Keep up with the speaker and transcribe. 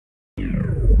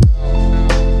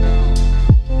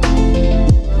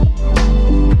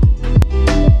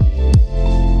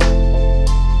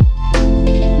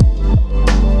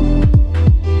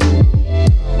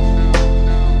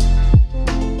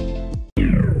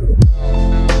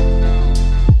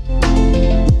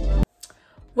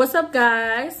What's up,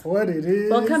 guys? What it is?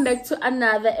 Welcome back to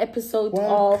another episode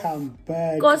Welcome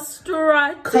back.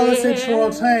 Strateng.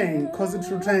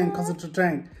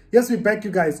 Strateng. Yes, we're back,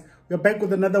 you guys. We're back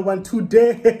with another one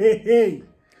today.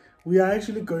 We are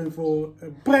actually going for a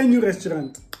brand new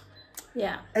restaurant.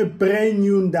 Yeah. A brand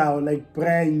new now, like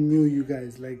brand new, you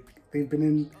guys. Like they've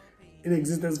been in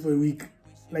existence for a week,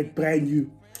 like brand new.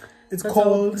 It's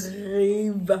called.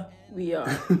 Brave we are.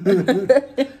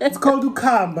 It's called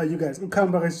Ukhamba, you guys.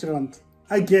 Ukhamba restaurant.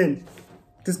 Again,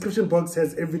 description box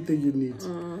has everything you need.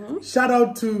 Shout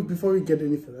out to, before we get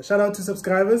any further, shout out to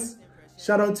subscribers.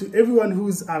 Shout out to everyone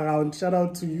who's around. Shout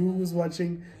out to you who's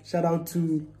watching. Shout out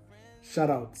to shout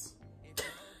outs.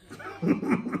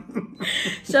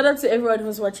 Shout out to everyone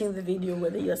who's watching the video,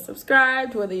 whether you're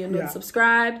subscribed, whether you're not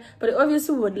subscribed. But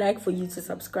obviously we would like for you to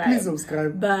subscribe. Please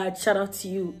subscribe. But shout out to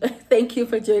you. Thank you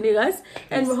for joining us.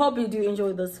 And we hope you do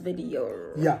enjoy this video.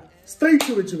 Yeah. Straight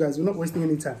to it, you guys. We're not wasting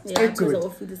any time. Straight to it. Our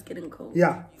food is getting cold.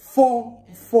 Yeah. Four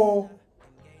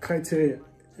criteria.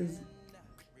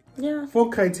 Yeah. 4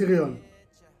 criterion.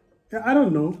 Yeah, I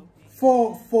don't know.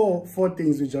 Four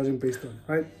things we're judging based on,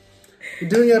 right? We're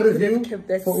doing a review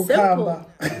for Ukhamba.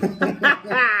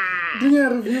 Doing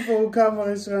a review for Ukhamba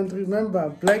restaurant. Remember,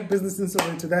 black business in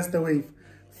Soweto, that's the wave.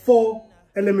 4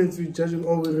 elements we're judging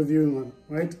or we're reviewing on,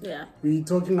 right? Yeah. We're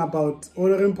talking about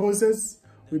ordering process.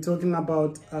 We're talking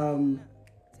about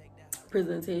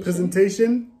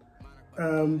presentation,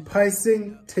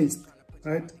 pricing, taste,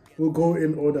 right? We'll go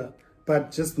in order, but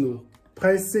just know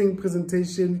pricing,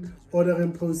 presentation,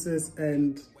 ordering process,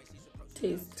 and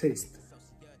taste.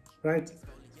 Right,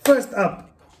 first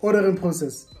up, ordering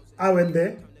process. I went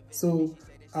there, so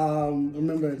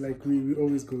remember, like we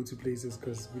always go to places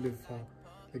because we live far.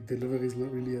 Like delivery is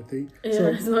not really a thing. Yeah, so,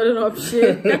 it's not an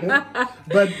option.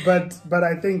 but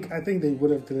I think they would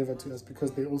have delivered to us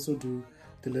because they also do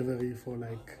delivery for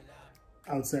like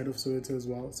outside of Soweto as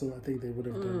well. So I think they would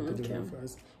have done delivery for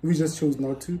us. We just chose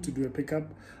not to do a pickup.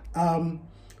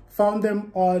 Saw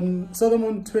them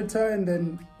on Twitter and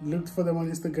then looked for them on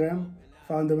Instagram.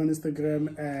 Found them on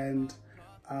Instagram and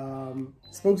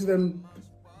spoke to them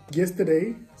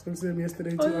yesterday.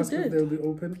 To ask if they'll be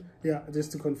open. Yeah,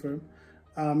 just to confirm.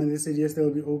 And they said yes, they'll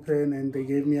be open, and they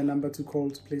gave me a number to call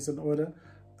to place an order.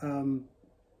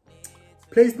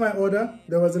 Placed my order.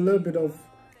 There was a little bit of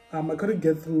I couldn't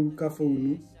get through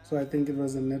Kafunu, so I think it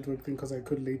was a network thing because I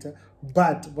could later.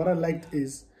 But what I liked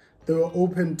is they were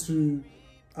open to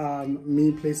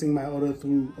me placing my order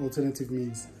through alternative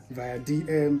means via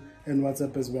DM and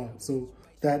WhatsApp as well. So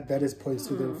that is points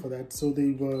to them for that. So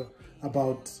they were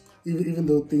about, even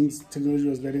though technology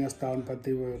was letting us down, but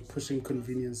they were pushing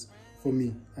convenience for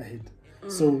me ahead.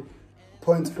 So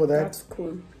points for that. That's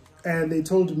cool. And they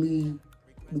told me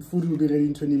food will be ready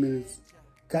in 20 minutes.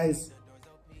 Guys,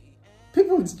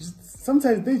 people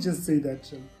sometimes they just say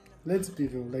that. Let's be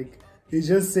real. Like they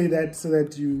just say that so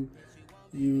that you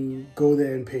go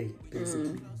there and pay,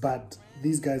 basically. But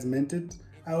these guys meant it.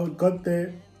 I got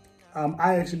there.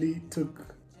 I actually took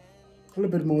a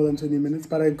little bit more than 20 minutes,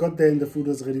 but I got there and the food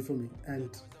was ready for me. And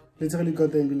literally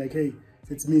got there and be like, hey,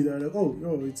 it's me. They're like, oh,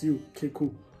 it's you. Okay,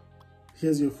 cool.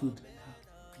 Here's your food.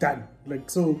 Done.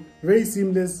 Like, so very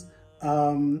seamless.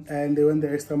 And they went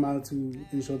the extra mile to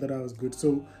ensure that I was good.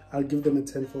 So I'll give them a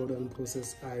 10 for ordering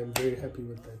process. I am very happy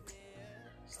with that.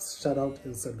 Shout out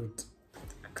and salute.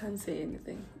 I can't say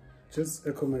anything. Just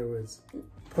echo my words.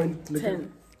 Point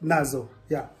 10. Nazo.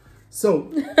 Yeah.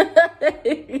 So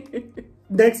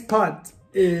next part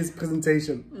is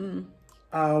presentation.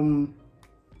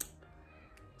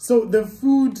 So the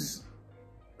food,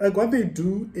 like what they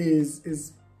do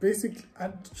is basically,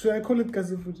 should I call it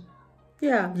kasi food?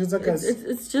 Yeah.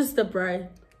 It's just the braai.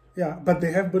 Yeah, but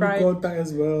they have burikota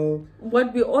as well.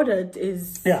 What we ordered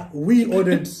is... Yeah, we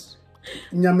ordered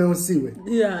nyame osiwe.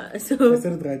 Yeah, so... I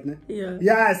said it right, ne? Yeah.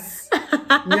 Yes!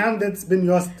 Nyam that's been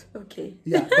lost. Okay.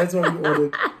 Yeah, that's what we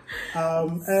ordered.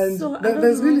 And so,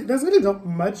 there's really not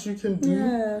much you can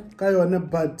do.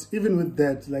 But even with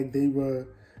that, like they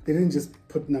didn't just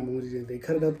put namori in. They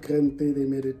cut it up grande, they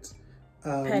made it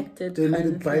they made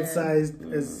it bite-sized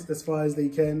as far as they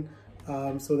can.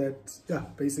 So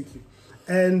that basically.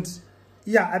 And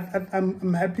yeah,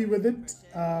 I'm happy with it.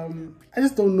 I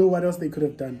just don't know what else they could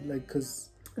have done, like, because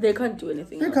they can't do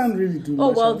anything. They can't really do. Oh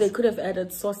much well, else. They could have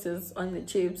added sauces on the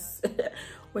chips,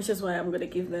 which is why I'm gonna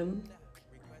give them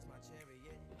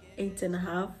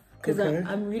 8.5 because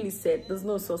I'm really sad. There's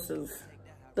no sauces.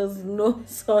 There's no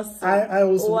sauce. I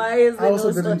also Why is there I also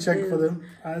no didn't check sauces?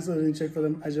 for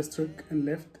them. I just took and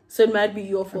left. So it might be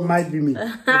your fault. It might be me.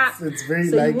 It's very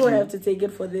so likely. you will have to take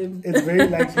it for them. It's very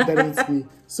likely that it's me.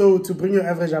 So to bring your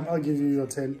average up, I'll give you your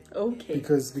 10. Okay.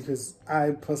 Because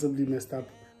I possibly messed up.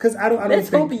 Because I don't Let's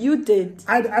think, hope you did.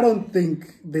 I don't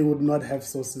think they would not have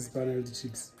sauces behind the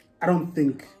chips. I don't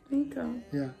think. Okay.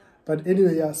 Yeah. But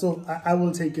anyway, yeah. So I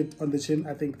will take it on the chin.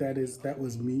 I think that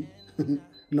was me,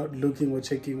 not looking or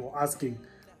checking or asking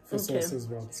for sauce as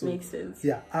well. So, makes sense.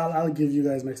 Yeah, I'll give you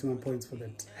guys maximum points for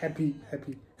that. Happy.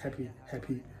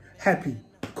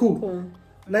 Cool.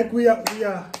 Like we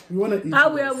wanna eat. We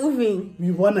are moving.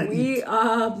 We wanna eat. We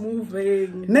are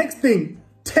moving. Next thing,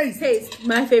 taste. Taste,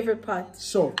 my favorite part.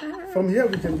 Sure. From here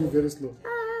we can do very slow.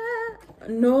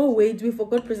 No, wait, we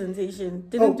forgot presentation.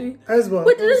 Didn't we? As well.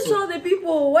 We didn't show the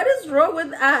people. What is wrong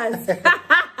with us?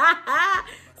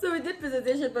 So we did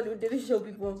presentation, but we didn't show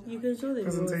people. You can show them.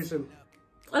 Presentation.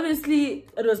 Obviously,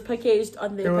 it was packaged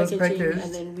on the packaging,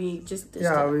 and then we just dished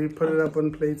it. We put it up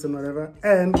on plates and whatever,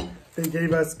 and they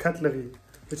gave us cutlery,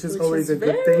 which is always a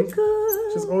good thing.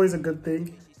 Which is always a good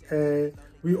thing. What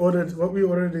we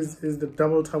ordered is the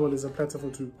double towel, is a platter for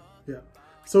 2. Yeah.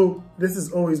 So this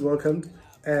is always welcomed,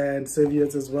 and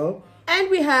serviettes as well. And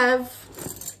we have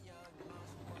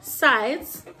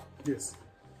sides. Yes.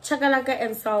 Chakalaka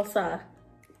and salsa.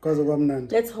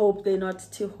 Let's hope they're not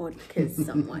too hot, because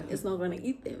someone is not going to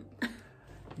eat them.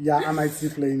 Yeah, I might see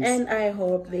flames. And I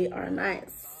hope they are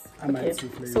nice. I might see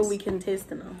flames. So we can taste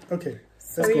them now. Okay.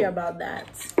 Sorry about that.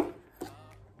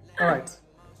 All right.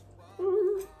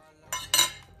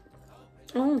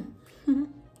 Oh.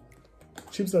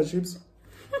 Chips are chips.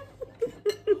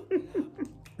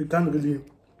 You can't really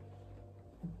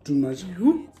do much.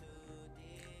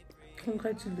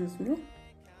 Congratulations.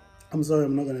 I'm sorry,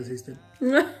 I'm not going to taste it.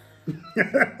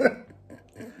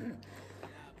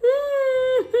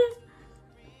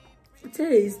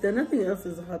 Taste. Nothing else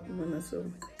is happening, so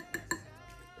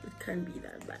it can't be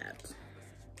that bad.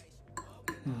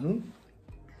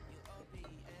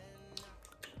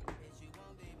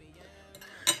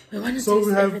 So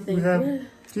we have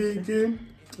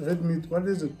red meat. What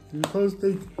is it? You call it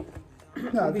steak?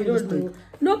 Yeah, I think it's steak.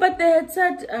 No, but they had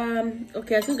said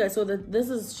okay, I think I saw that this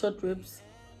is short ribs.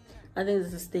 I think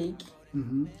it's a steak.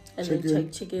 And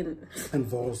then chicken. And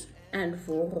vors. And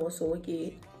vors,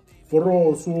 okay.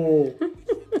 Vors.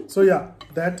 So yeah,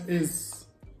 that is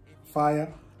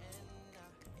fire.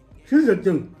 Here's the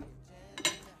thing.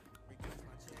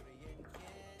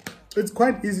 It's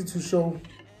quite easy to show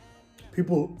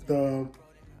people the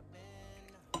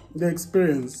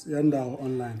experience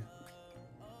online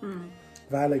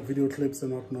via like video clips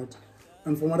and whatnot.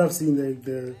 And from what I've seen,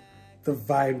 the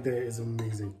vibe there is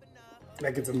amazing.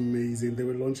 Like, it's amazing. They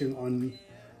were launching on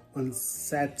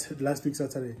last week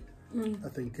Saturday, I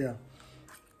think, yeah.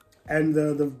 And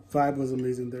the vibe was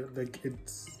amazing.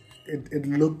 It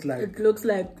looked like, it looks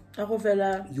like you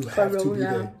have to be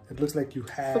there. It looks like you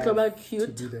have to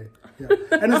be there. Yeah.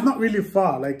 And it's not really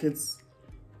far. Like, it's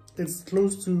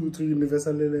close to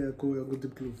Universal.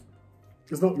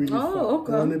 It's not really far.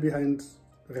 Okay. The one behind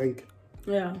Rank.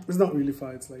 Yeah. It's not really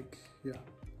far. It's like, yeah.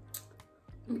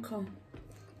 Okay.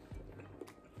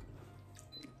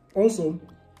 Also,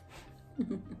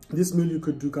 this meal you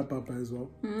could do kapapa as well.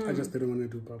 I just didn't want to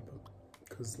do papa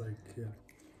because, like, yeah,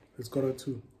 it's got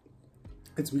too.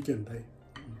 It's weekend,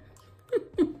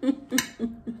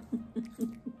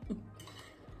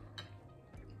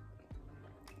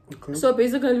 Okay. So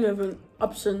basically, you have an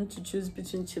option to choose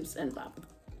between chips and pap.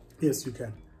 Yes, you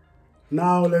can.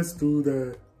 Now let's do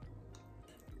the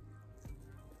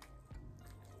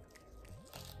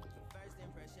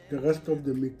rest of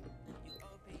the meat.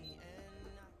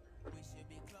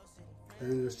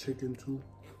 And there's chicken too.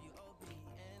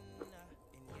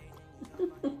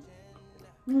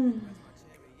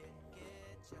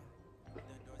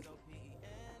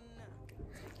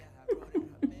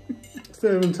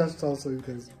 Still haven't touched salsa, you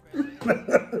guys.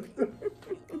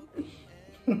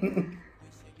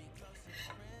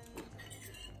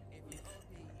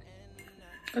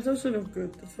 It's also look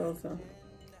good, the salsa.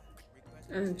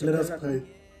 And let us pray.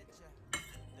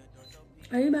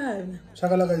 Amen.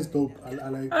 Chakalaka is dope. I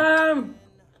like it.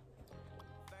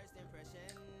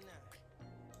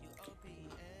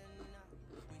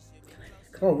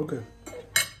 Oh, okay.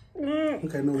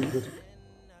 Okay, no, we're good.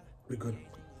 We're good.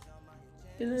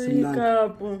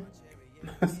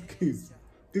 Please,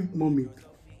 eat more meat.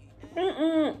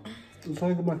 I'm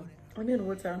sorry, goodbye. I need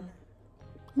water.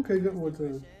 Okay, get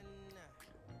water.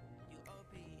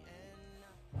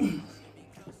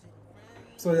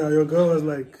 So yeah, your girl was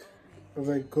like,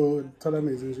 go tell her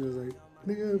amazing. She was like,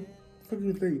 nigga, fuck do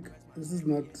you think? This is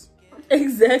not...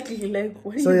 Exactly, like,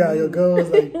 what do So you yeah, mean? your girl was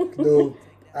like, no,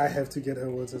 I have to get her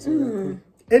water. So yeah, cool.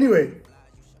 Anyway,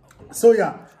 so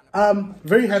yeah,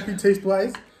 very happy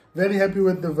taste-wise. Very happy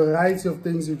with the variety of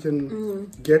things you can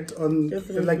get on,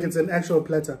 like it's an actual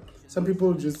platter. Some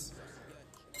people just,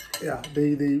 yeah,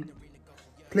 they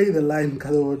play the line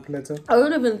color word platter. I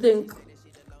don't even think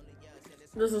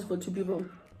this is for 2 people.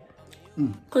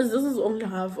 Because this is only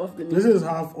half of the meal. This is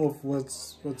half of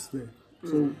what's there.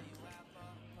 So,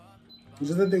 which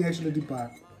is the thing actually deep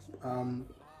buy.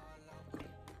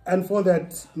 And for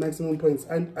that maximum points,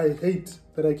 and I hate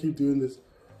that I keep doing this,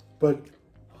 but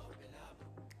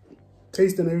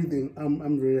taste and everything,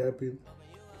 I'm very happy.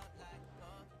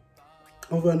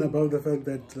 Over and above the fact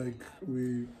that like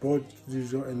we bought the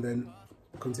usual and then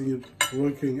continued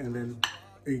working and then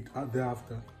ate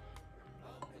thereafter.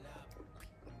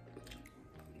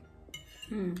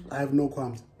 I have no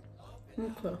qualms.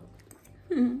 Okay.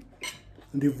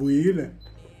 Ndivuyile.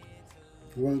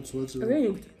 What's it?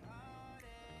 Really?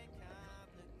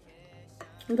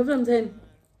 Give them 10.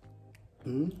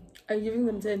 Are you giving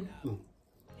them 10? No.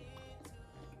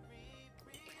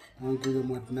 I'll give them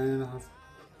what, 9.5.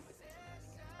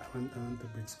 I want the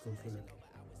big score for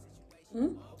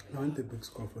them. I want the big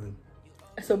score for them.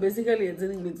 So basically you're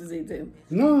telling me to say 10.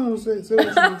 No, say what you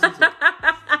need to say.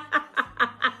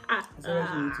 Say what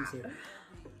you need to say.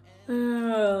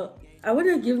 I want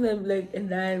to give them like a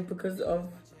 9 because of...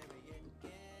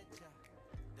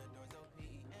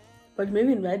 But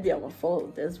maybe it might be our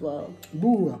fault as well.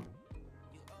 Boo.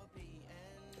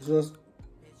 Just...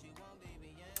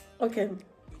 Okay.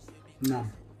 No.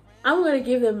 I'm going to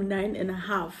give them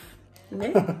 9.5.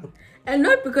 Ne? And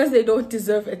not because they don't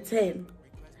deserve a 10.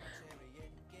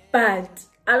 But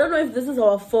I don't know if this is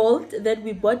our fault that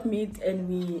we bought meat and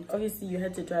we... Obviously, you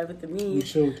had to drive with the meat. We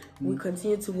showed. We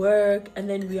continue to work and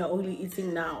then we are only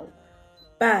eating now.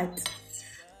 But...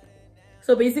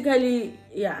 So basically,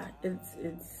 yeah, it's...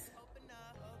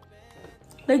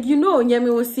 Like, you know,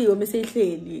 Nyami was see,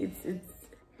 it's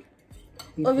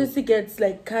obviously gets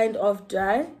like kind of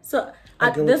dry. So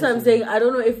this I'm saying, I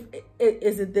don't know if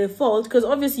is it their fault, because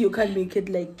obviously you can't make it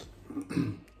like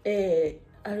I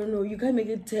don't know, you can't make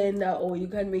it tender or you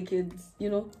can't make it, you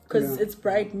know, because it's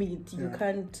bright meat. You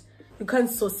can't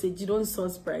sauce it. You don't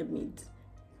sauce bright meat.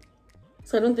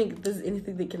 So I don't think there's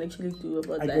anything they can actually do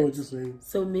about that. I get what you're saying.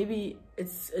 So maybe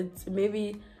it's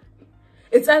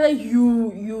either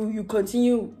you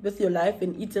continue with your life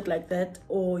and eat it like that,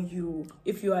 or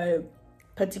if you are a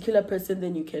particular person,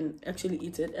 then you can actually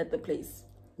eat it at the place.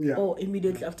 Yeah. Or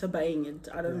immediately after buying it.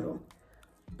 I don't know.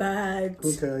 But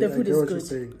okay, the food is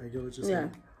good. I get what you're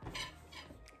saying.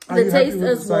 Yeah. The taste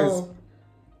as well.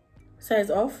 Size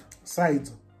off?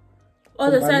 Sides. Oh,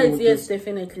 the sides, yes,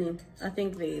 definitely. I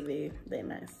think they're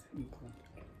nice.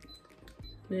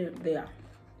 They are.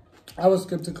 I was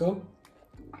skeptical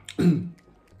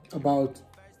about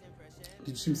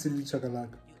the cheap silly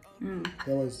chakalaka. I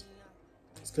was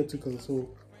skeptical, so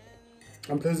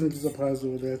I'm pleasantly surprised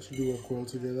that they actually do work well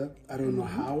together. I don't know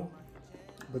how,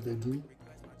 but they do.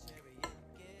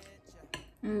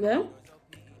 Okay.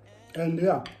 And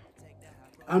yeah,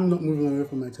 I'm not moving away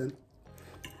from my 10.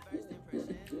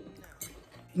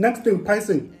 Next thing,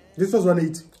 pricing. This was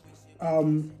 180.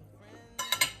 And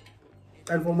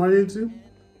for 180,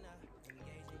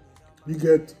 you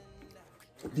get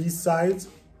these sides,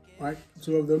 right?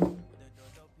 2 of them.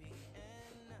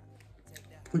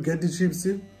 You get the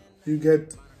chipsy, you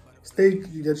get steak,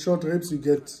 you get short ribs, you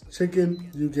get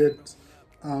chicken, you get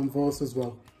Vos as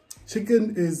well.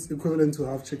 Chicken is equivalent to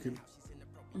half chicken.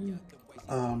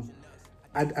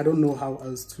 I don't know how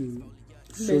else to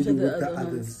show you with the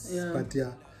others, but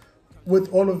yeah, with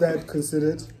all of that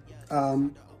considered,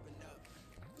 I'm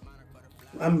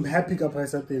happy with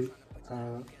price, I think,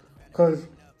 because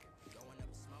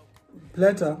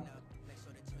platters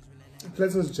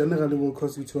generally will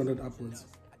cost you 200 upwards.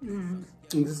 And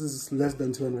this is less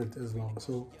than 200 as well.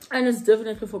 So, and it's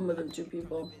definitely for more than 2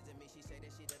 people.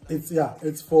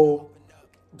 It's for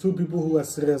 2 people who are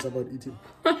serious about eating.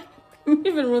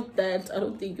 Even with that, I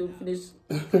don't think you'll finish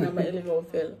number 11 or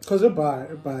fail. Because you buy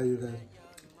you guys.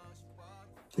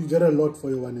 You get a lot for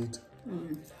your 180.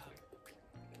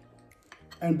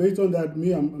 And based on that,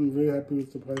 I'm very happy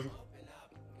with the price.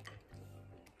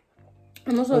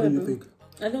 I'm also what happy. Do you think?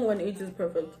 I think 180 is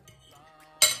perfect.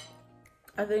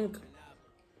 I think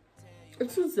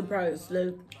it suits the price.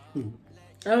 Like,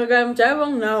 I'm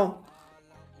driving now.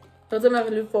 That's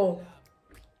another 4.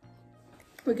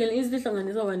 We can easily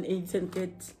organize 180 and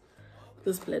get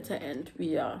this platter, and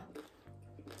we are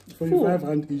 45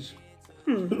 rand each.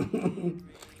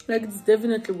 Like, it's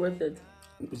definitely worth it.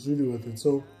 It's really worth it.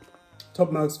 So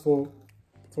top marks for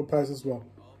price as well.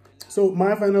 So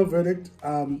my final verdict,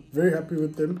 I'm very happy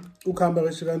with them. Ukhamba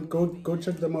restaurant, go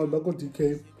check them out. Go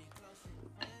DK.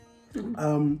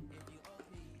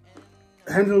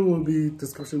 Handle will be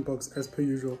description box as per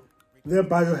usual. Their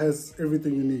bio has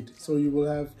everything you need. So you will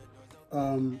have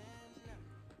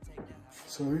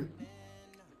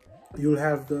you'll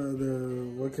have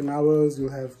the working hours,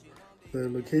 you'll have the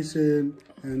location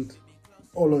and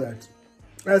all of that.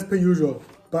 As per usual,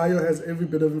 bio has every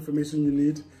bit of information you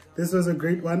need. This was a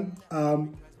great one.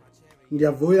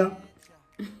 Ngiyavuya.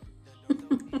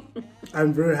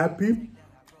 I'm very happy.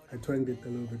 I try and get a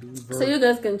little bit. So you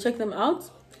guys can check them out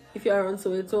if you are on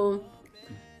Soweto,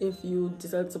 if you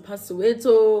decide to pass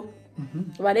Soweto,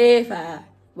 whatever.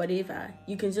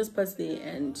 You can just pass there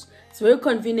and it's very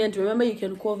convenient. Remember, you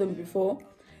can call them before.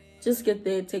 Just get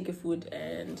there, take your food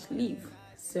and leave.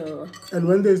 So. And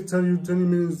when they tell you 20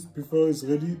 minutes before it's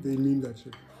ready, they mean that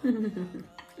shit.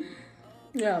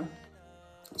 Yeah.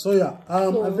 So yeah,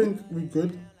 I think we're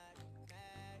good.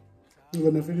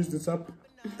 We're gonna finish this up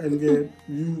and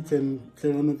you can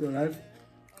carry on with your life.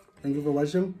 Thank you for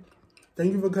watching.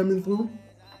 Thank you for coming through.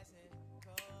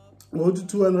 Road to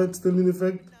 200 still in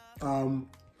effect.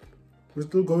 We're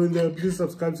still going there. Please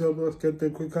subscribe to help us get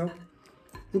there quicker.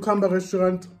 Ukhamba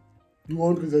restaurant, you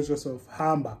won't regret yourself.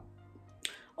 Hamba.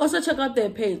 Also check out their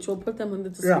page. We'll put them on the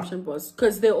description box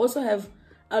because they also have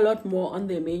a lot more on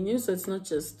their menu, so it's not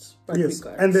just yes,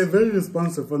 and they're very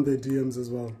responsive on their DMs as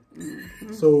well.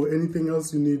 So anything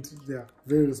else you need, they're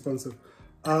very responsive.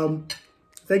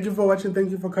 Thank you for watching.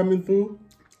 Thank you for coming through,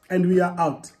 and we are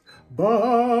out.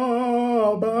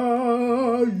 Bye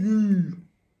bye.